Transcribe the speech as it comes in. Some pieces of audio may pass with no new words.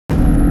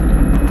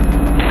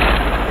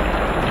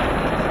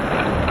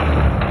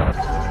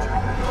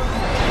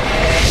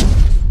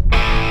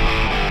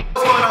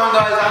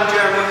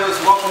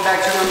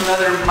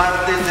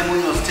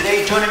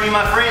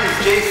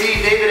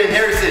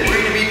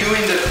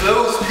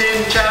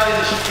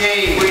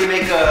Okay, we're gonna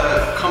make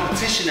a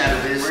competition out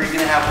of this. We're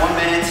gonna have 1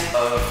 minute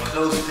of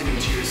clothespin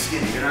into your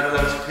skin. You're not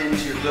allowed to pin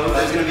to your clothes.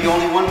 There's gonna be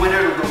only one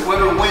winner.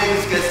 Whoever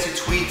wins gets to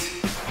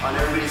tweet on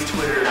everybody's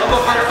Twitter. I'll go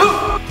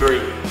first.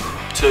 3,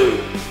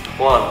 2,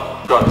 1,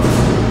 go.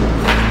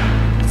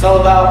 It's all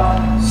about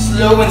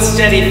slow and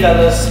steady,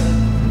 fellas.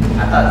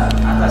 I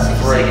thought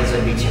 60 seconds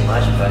would be too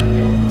much, but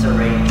it's a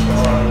range.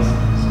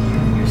 So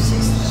you're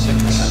 6.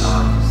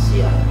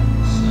 Yeah.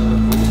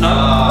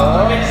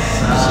 No.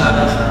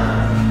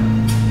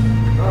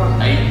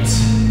 8.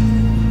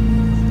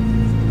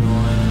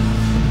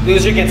 9.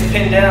 Loser gets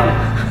pinned down.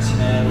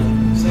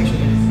 10.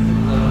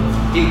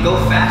 Dude, go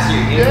faster.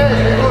 Dude. Yeah,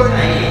 you're good.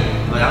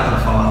 But I'm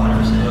gonna fall off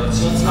 100%.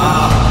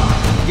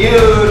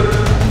 Dude,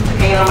 I'm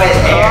hanging on by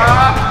his hair.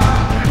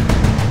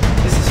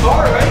 This is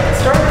hard, right? It's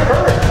starting to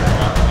hurt.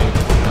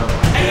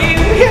 Hey,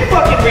 we can't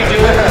fucking redo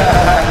it.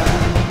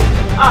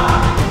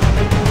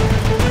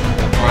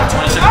 Alright,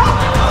 20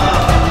 seconds.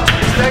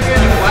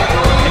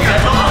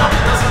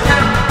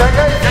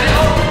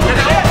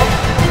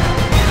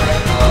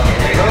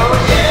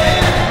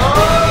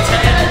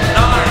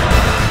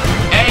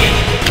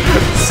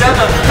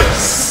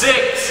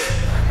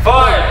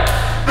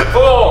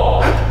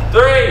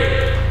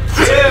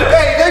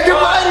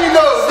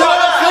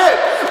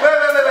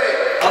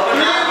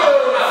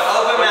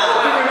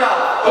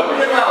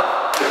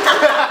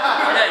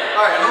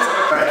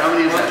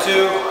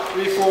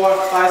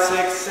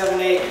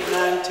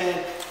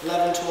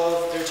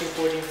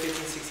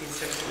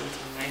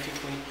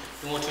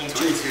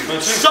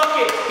 Suck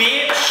it,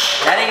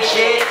 bitch! That ain't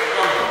shit.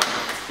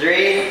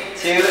 3,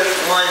 2, 1,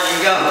 and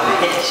go,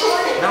 bitch.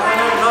 No.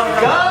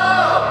 Go!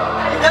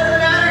 It doesn't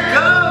matter,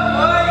 go,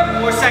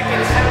 boy! 4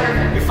 seconds.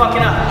 You're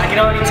fucking up. I can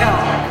already tell.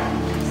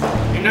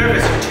 You're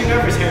nervous. You're too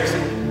nervous,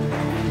 Harrison.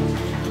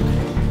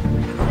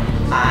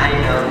 I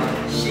know.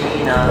 She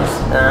knows.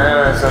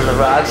 It's on the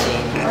Roxy.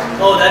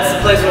 Oh, that's the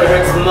place where it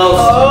hurts the most.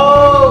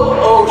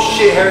 Oh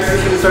shit,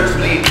 Harrison's gonna start to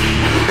bleed.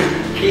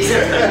 He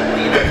starts to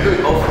bleed.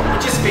 It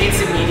just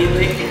faints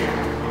immediately.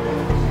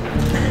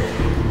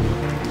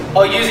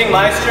 Oh, using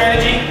my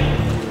strategy?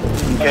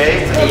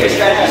 Okay. Hey, your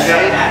strategy's so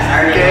fast.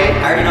 I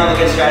already know the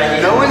good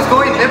strategy. No one's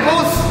going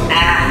nipples?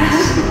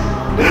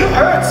 It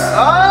hurts.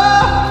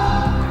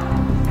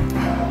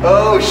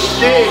 Oh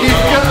shit, he's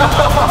gone.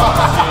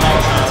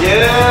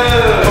 Dude.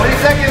 20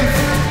 seconds.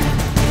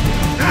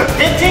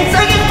 15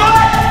 seconds,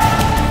 boy!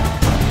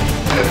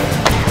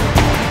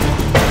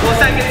 4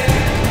 seconds.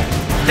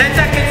 10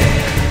 seconds.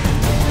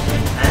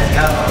 Let's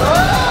go.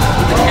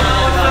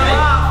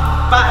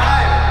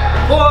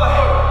 5, 4,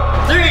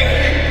 3,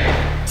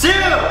 2,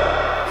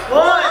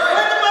 1.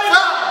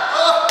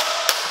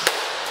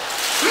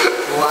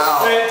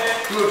 Wow.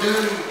 Good,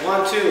 dude.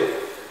 1, 2,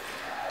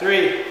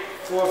 3,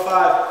 4,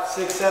 5,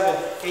 6, 7,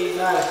 8,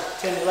 9,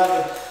 10,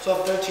 11,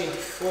 12, 13,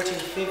 14,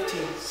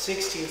 15,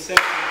 16, 17, 18, 19, 20,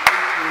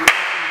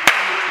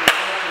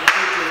 21,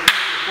 22,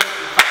 23,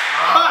 24,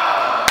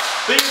 25.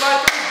 Beat by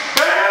 3,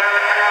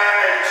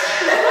 bitch!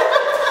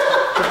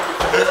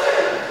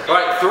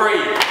 Alright, 3.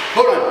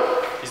 Hold on.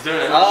 He's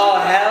doing it. Oh,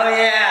 hell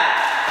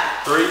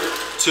yeah! 3,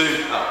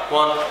 2,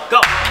 1, go!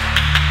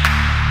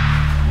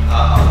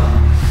 Uh-oh.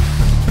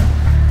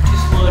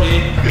 Just slow,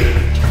 dude.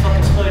 Just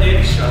fucking slow,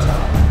 dude. Shut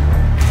up.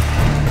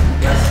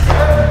 Yes.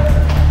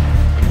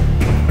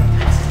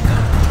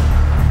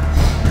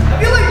 I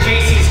feel like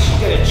JC's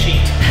gonna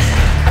cheat.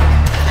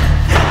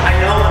 I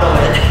know I'm gonna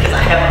win because I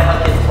have a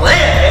fucking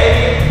plan,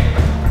 baby.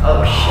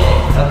 Oh shit.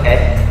 Okay.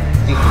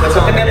 Dude, put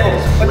the nipple.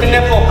 Put the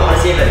nipple. I wanna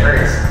see if it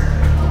hurts.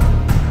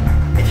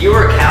 If you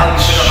were a cow, you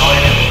should have all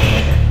your nipples.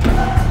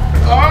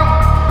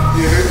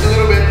 It hurts a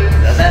little bit.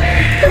 Does that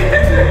hurt?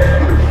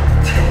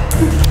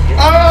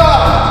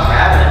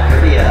 Grabbing it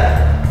pretty heavy.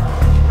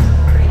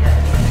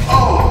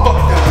 Oh, fuck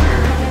down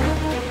here.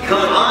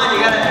 Come on, you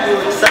gotta do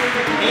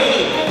something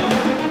pain.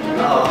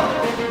 Oh.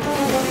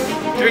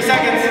 3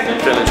 seconds.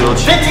 Feeling George.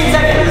 15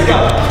 seconds, let's go.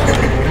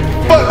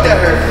 Fuck that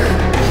hurt.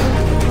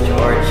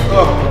 George.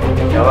 Oh.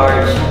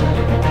 George.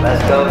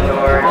 Let's go,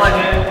 George. Come on,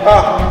 dude.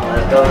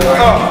 Let's go, George.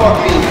 Oh, fuck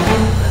me.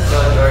 Let's go,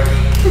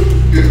 Georgie.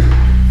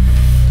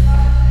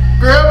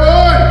 Grab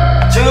on.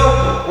 2,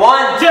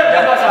 1, Jim,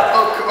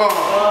 Oh, come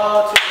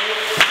on.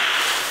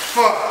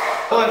 Fuck.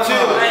 1, 2,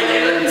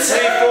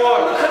 3,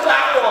 4. Look at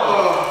that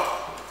one.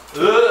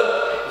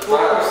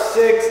 4,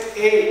 6,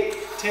 8,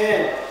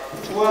 10,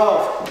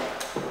 12,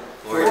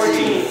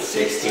 14,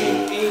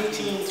 16,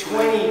 18,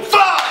 20.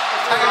 Fuck!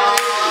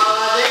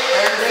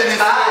 Harrison is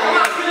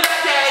Jorge.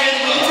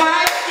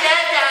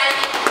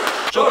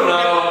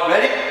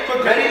 ready?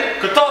 Quick, ready?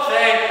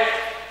 Clothespin.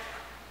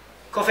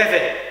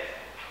 Covfefe.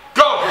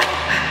 Go!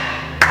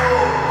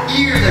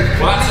 Ears are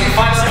Well, that's like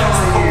 5 seconds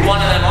to put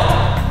one of them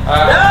on.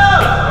 No!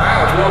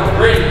 Wow, you're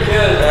pretty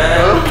good,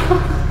 man.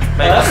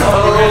 That's a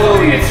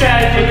pretty good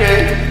strategy.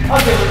 Okay. I'll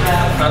give it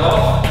that. Fell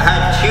off. I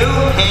had 2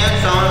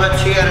 hands on, but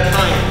 2 at a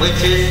time, which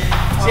is...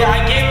 See,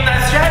 I gave him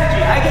that strategy.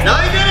 No,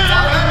 you didn't!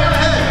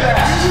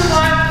 You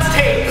want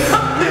tape.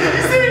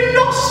 Is there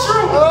no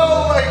true?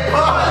 Oh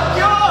my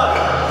god.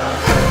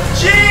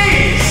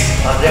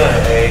 Jeez! I'm doing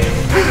it.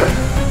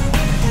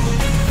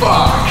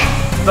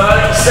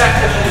 30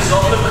 seconds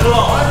on the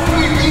clock. Why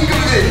didn't we think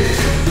of this?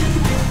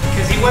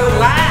 Because he went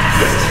last.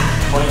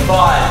 25.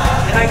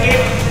 And I gave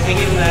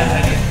him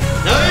that.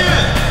 No,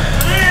 yeah.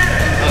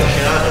 Oh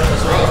shit,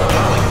 that's wrong. I'm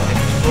not like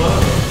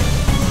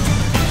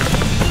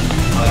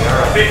oh, you're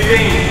right.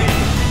 15.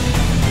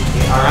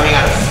 I'm running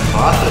out of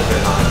spots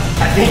or not.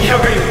 I think I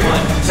already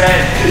won. 10.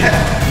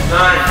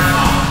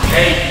 9.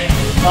 8.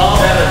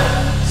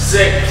 7.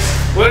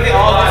 6. What are they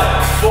all?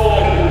 5.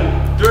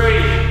 4.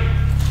 3.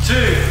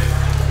 2.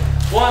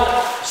 1.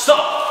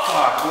 Stop.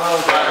 Fuck, well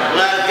done.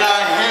 Let's go.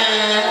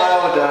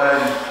 Well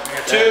done.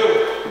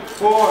 2,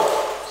 4,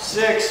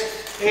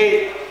 6,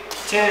 8,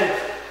 10,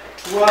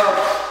 12,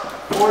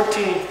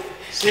 14,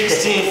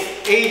 16,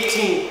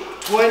 18,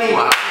 20,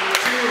 Wow.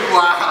 22,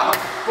 Wow.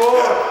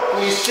 24,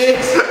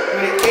 26,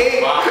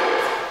 28,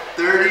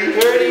 30.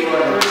 30,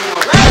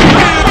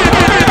 31.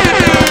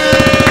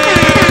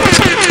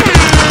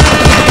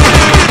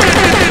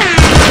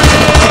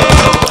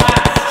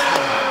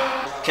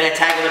 Can I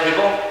tag other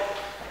people?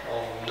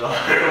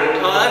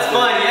 Oh, that's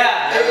fun,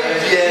 yeah.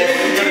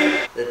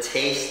 Yeah. The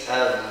taste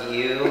of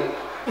you.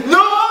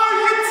 No,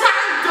 you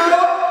tagged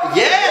them.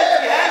 Yes,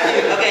 you have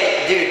to.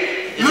 Okay, dude.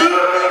 Is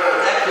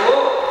that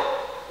cool?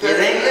 You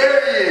think?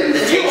 Hilarious.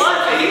 The taste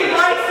of He you.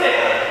 likes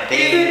it.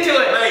 He's into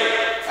it.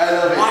 I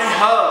love it. Why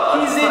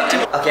her? He's into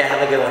it. Okay, I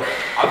have a good one.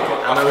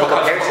 I'm gonna look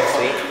up Harrison,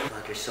 sweet. Sweet.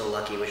 Fuck, you're so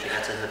lucky. Wish I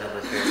got to hook up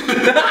with her.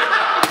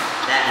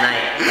 That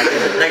night.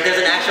 Like there's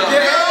an actual.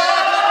 Yeah.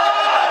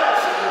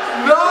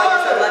 No. Fuck,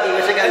 you're so lucky.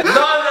 Wish I got.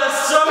 No,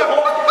 that's so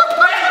horrible.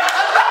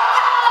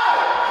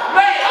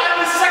 Mate,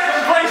 I'm in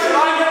second place and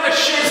I get the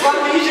shit. So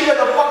I usually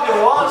get the fucking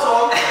last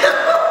one.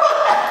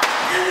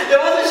 It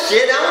wasn't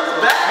shit. That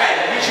one's bad.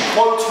 Man, you should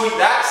quote tweet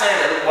that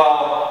saying that.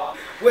 Well,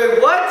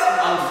 Wait, what?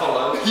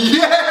 unfollow.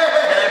 Yeah. Can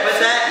I put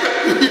that?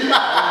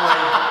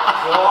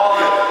 God,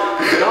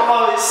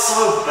 no, it's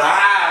so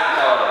bad,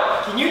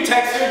 though. Can you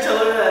text her and tell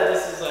her that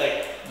this is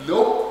like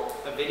Nope.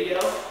 a video?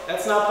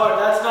 That's not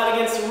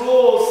against the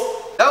rules.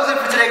 That was it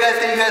for today, guys.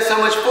 Thank you guys so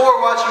much for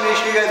watching. Make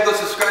sure you guys go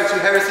subscribe to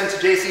Harrison, to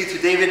JC, to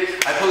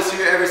David. I post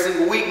here every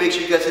single week. Make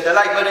sure you guys hit that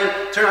like button,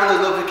 turn on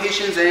those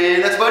notifications,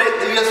 and that's about it.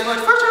 Thank you guys so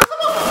much for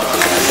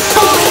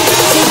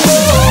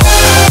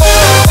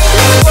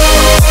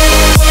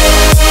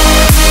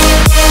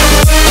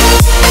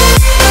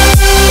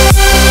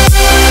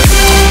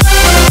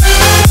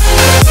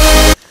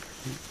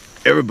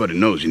Everybody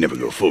knows you never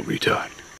go full retard.